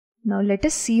Now let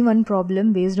us see one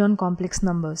problem based on complex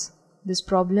numbers. This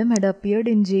problem had appeared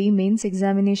in JEE Mains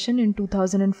examination in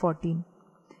 2014.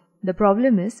 The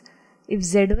problem is, if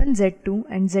Z1, Z2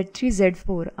 and Z3,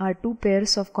 Z4 are two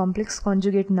pairs of complex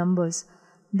conjugate numbers,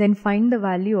 then find the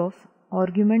value of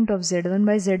argument of Z1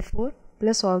 by Z4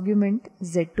 plus argument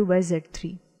Z2 by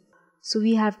Z3. So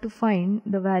we have to find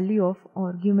the value of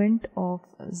argument of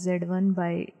Z1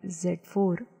 by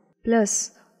Z4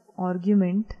 plus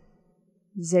argument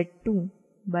Z2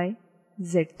 by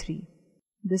Z3.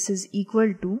 This is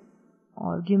equal to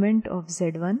argument of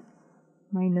Z1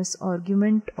 minus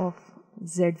argument of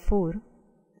Z4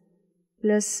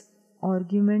 plus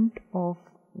argument of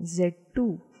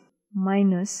Z2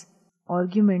 minus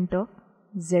argument of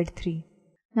Z3.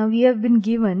 Now we have been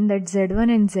given that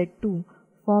Z1 and Z2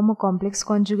 form a complex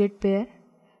conjugate pair,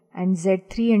 and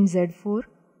Z3 and Z4,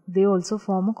 they also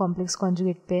form a complex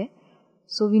conjugate pair.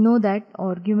 So we know that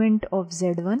argument of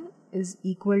Z1 is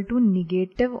equal to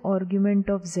negative argument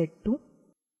of Z2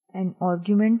 and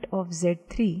argument of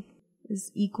Z3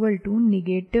 is equal to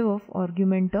negative of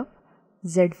argument of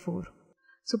Z4.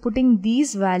 So putting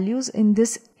these values in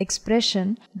this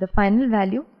expression, the final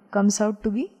value comes out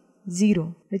to be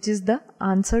 0, which is the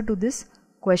answer to this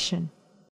question.